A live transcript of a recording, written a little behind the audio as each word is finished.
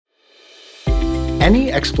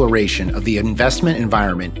Any exploration of the investment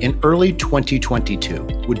environment in early 2022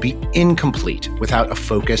 would be incomplete without a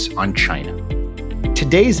focus on China.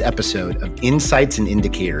 Today's episode of Insights and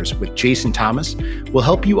Indicators with Jason Thomas will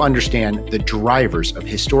help you understand the drivers of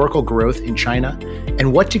historical growth in China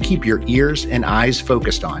and what to keep your ears and eyes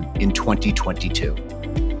focused on in 2022.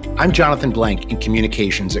 I'm Jonathan Blank in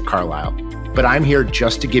Communications at Carlyle, but I'm here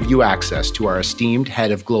just to give you access to our esteemed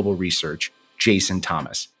head of global research, Jason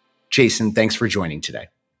Thomas. Jason, thanks for joining today.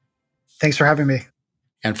 Thanks for having me.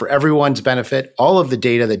 And for everyone's benefit, all of the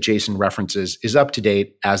data that Jason references is up to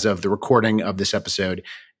date as of the recording of this episode,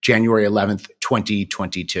 January 11th,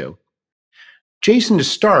 2022. Jason, to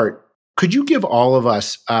start, could you give all of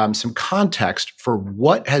us some context for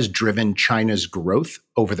what has driven China's growth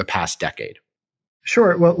over the past decade?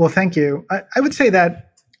 Sure. Well, thank you. I would say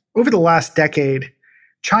that over the last decade,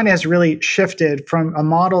 China has really shifted from a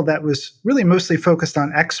model that was really mostly focused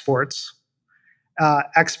on exports.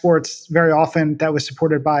 Exports very often that was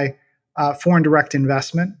supported by foreign direct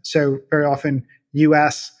investment. So very often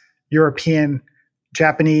US, European,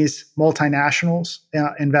 Japanese multinationals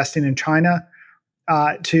investing in China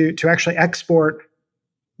to actually export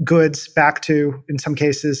goods back to, in some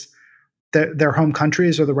cases, their home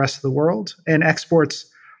countries or the rest of the world. And exports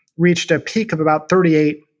reached a peak of about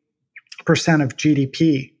 38% of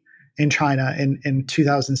GDP in China in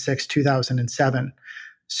 2006, 2007.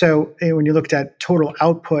 So when you looked at total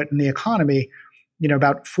output in the economy,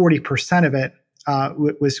 about 40% of it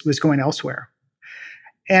was going elsewhere.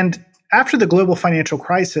 And after the global financial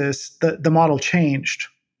crisis, the model changed.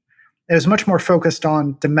 It was much more focused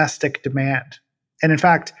on domestic demand. And in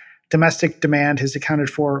fact, domestic demand has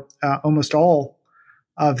accounted for almost all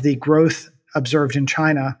of the growth observed in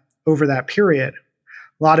China over that period.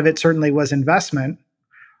 A lot of it certainly was investment,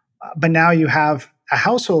 but now you have a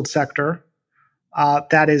household sector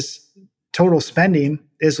that is total spending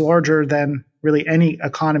is larger than really any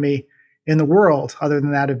economy in the world other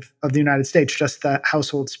than that of the United States, just the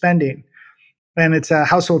household spending. And it's a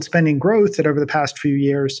household spending growth that over the past few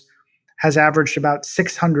years has averaged about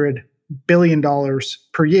 $600 billion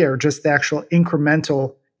per year, just the actual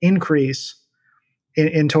incremental increase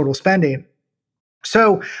in total spending.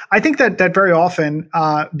 So I think that very often,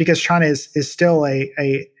 because China is still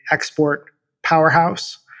a export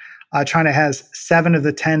powerhouse, China has 7 of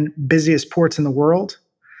the 10 busiest ports in the world.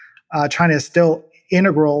 China is still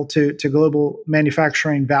integral to global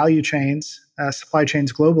manufacturing value chains, supply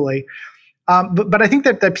chains globally. But I think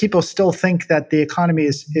that people still think that the economy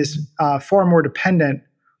is far more dependent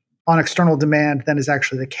on external demand than is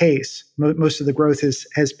actually the case. Most of the growth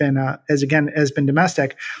has been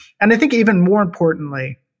domestic. And I think even more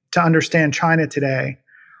importantly, to understand China today,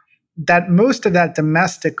 that most of that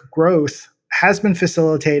domestic growth has been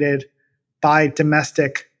facilitated by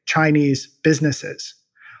domestic Chinese businesses.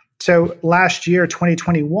 So last year,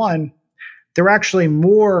 2021, there were actually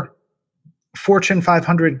more Fortune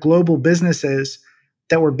 500 global businesses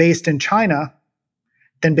that were based in China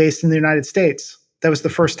than based in the United States. That was the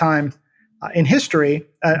first time in history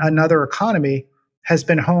another economy has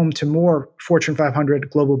been home to more Fortune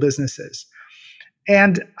 500 global businesses.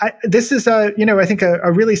 And this is I think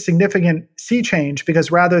a really significant sea change,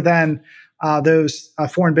 because rather than those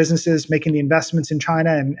foreign businesses making the investments in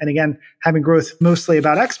China and again having growth mostly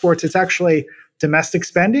about exports, it's actually domestic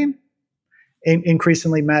spending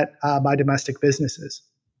increasingly met by domestic businesses.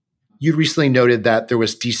 You recently noted that there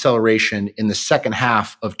was deceleration in the second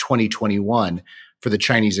half of 2021 for the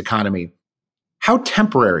Chinese economy. How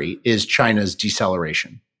temporary is China's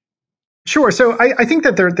deceleration? Sure. So I think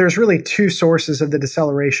that there's really 2 sources of the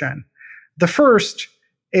deceleration. The first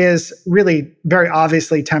is really very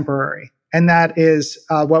obviously temporary, and that is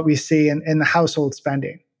what we see in the household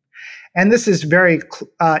spending. And this is very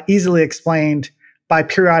easily explained by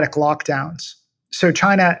periodic lockdowns. So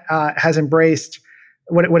China has embraced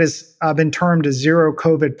what has been termed a zero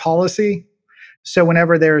COVID policy. So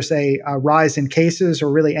whenever there's a rise in cases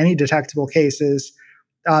or really any detectable cases,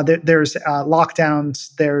 there's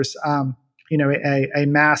lockdowns, there's a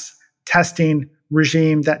mass testing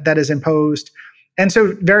regime that is imposed. And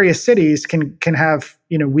so various cities can have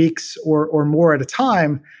weeks or more at a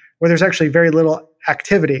time where there's actually very little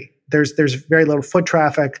activity. There's very little foot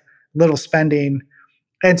traffic, little spending.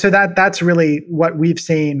 And so that's really what we've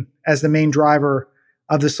seen as the main driver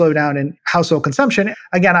of the slowdown in household consumption.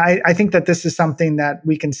 Again, I think that this is something that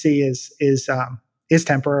we can see is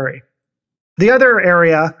temporary. The other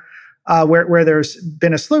area where there's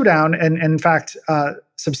been a slowdown and in fact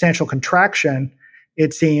substantial contraction,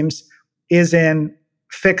 it seems, is in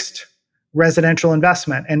fixed residential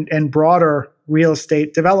investment and broader real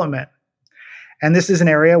estate development. And this is an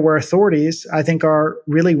area where authorities, I think, are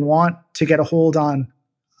really want to get a hold on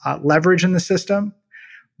leverage in the system.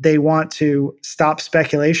 They want to stop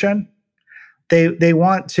speculation. They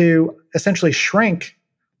want to essentially shrink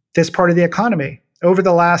this part of the economy. Over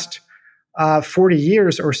the last 40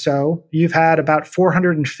 years or so, you've had about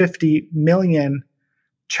 450 million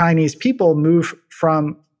Chinese people move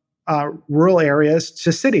from rural areas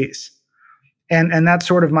to cities. And that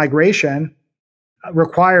sort of migration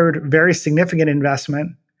required very significant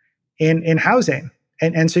investment in housing.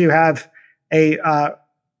 And so you have a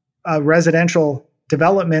residential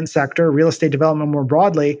development sector, real estate development more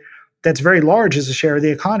broadly, that's very large as a share of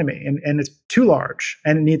the economy. And it's too large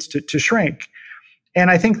and it needs to shrink. And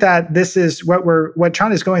I think that this is what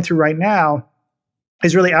China's going through right now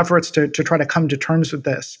is really efforts to try to come to terms with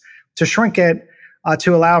this, to shrink it,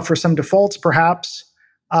 to allow for some defaults perhaps,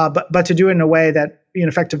 but to do it in a way that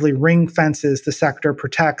effectively ring fences the sector,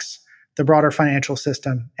 protects the broader financial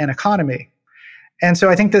system and economy. And so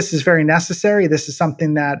I think this is very necessary. This is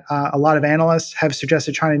something that a lot of analysts have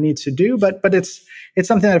suggested China needs to do, but it's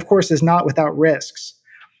something that, of course, is not without risks.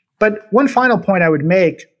 But one final point I would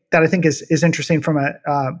make that I think is interesting from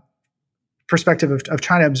a perspective of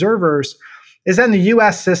China observers is that in the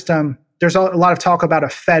U.S. system, there's a lot of talk about a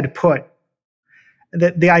Fed put.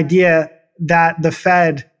 The idea that the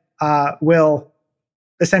Fed will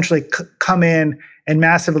essentially come in and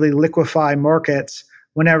massively liquefy markets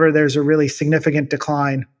whenever there's a really significant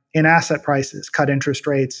decline in asset prices, cut interest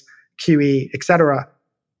rates, QE, et cetera.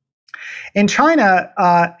 In China,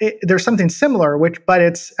 there's something similar, but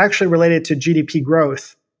it's actually related to GDP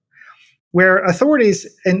growth, where authorities,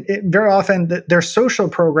 and very often their social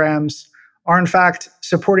programs are in fact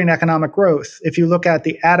supporting economic growth. If you look at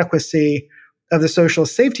the adequacy of the social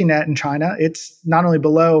safety net in China, it's not only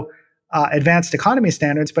below advanced economy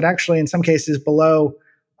standards, but actually in some cases below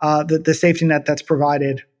the safety net that's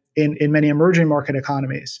provided in many emerging market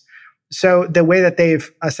economies. So the way that they've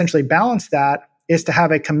essentially balanced that is to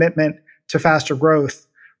have a commitment to faster growth,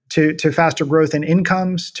 to faster growth in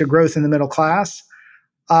incomes, to growth in the middle class.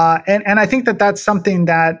 And I think that that's something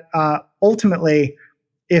that ultimately,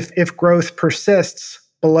 if growth persists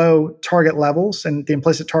below target levels, and the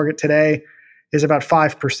implicit target today is about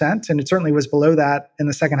 5%, and it certainly was below that in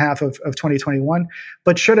the second half of 2021.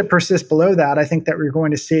 But should it persist below that, I think that we're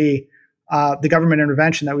going to see the government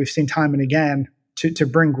intervention that we've seen time and again to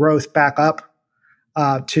bring growth back up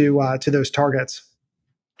to those targets.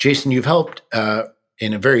 Jason, you've helped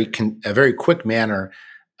in a very quick manner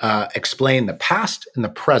explain the past and the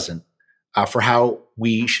present for how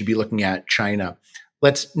we should be looking at China.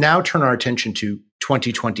 Let's now turn our attention to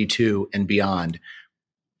 2022 and beyond.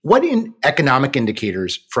 What economic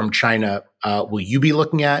indicators from China will you be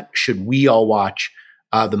looking at? Should we all watch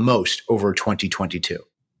the most over 2022?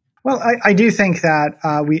 Well, I do think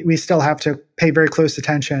that we still have to pay very close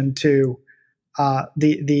attention to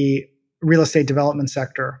the real estate development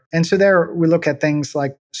sector. And so there we look at things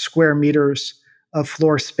like square meters of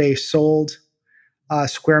floor space sold,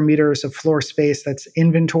 square meters of floor space that's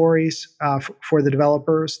inventories for the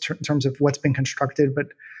developers in terms of what's been constructed, but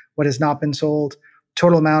what has not been sold,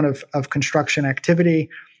 total amount of construction activity,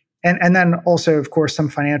 and then also, of course, some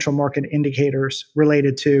financial market indicators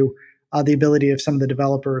related to the ability of some of the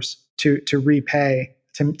developers to repay,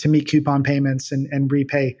 to meet coupon payments and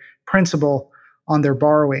repay principal on their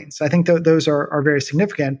borrowings. I think those are very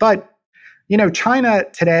significant. But, China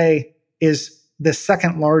today is the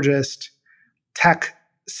second largest tech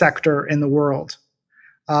sector in the world.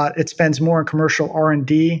 It spends more on commercial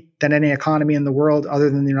R&D than any economy in the world other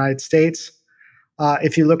than the United States.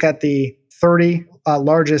 If you look at the 30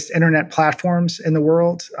 largest internet platforms in the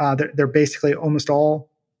world, they're basically almost all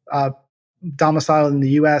domiciled in the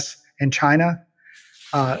US and China.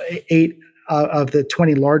 8 of the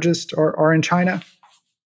 20 largest are in China.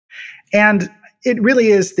 And it really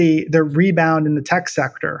is the rebound in the tech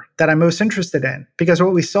sector that I'm most interested in, because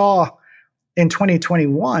what we saw in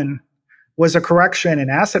 2021 was a correction in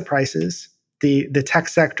asset prices. The tech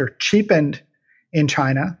sector cheapened in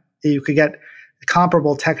China. You could get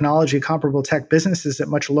comparable technology, comparable tech businesses at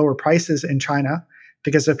much lower prices in China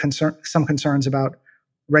because of some concerns about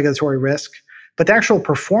regulatory risk. But the actual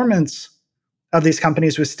performance of these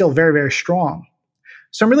companies was still very, very strong.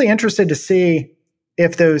 So I'm really interested to see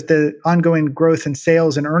if the ongoing growth in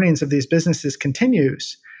sales and earnings of these businesses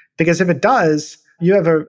continues, because if it does, you have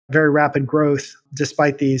a very rapid growth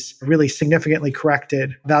despite these really significantly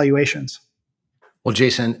corrected valuations. Well,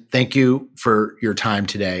 Jason, thank you for your time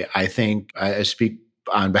today. I think I speak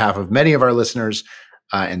on behalf of many of our listeners,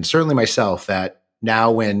 and certainly myself, that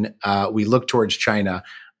now when we look towards China,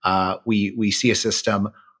 we see a system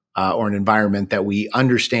or an environment that we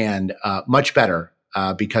understand much better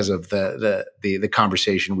because of the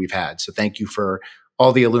conversation we've had. So thank you for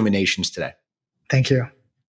all the illuminations today. Thank you.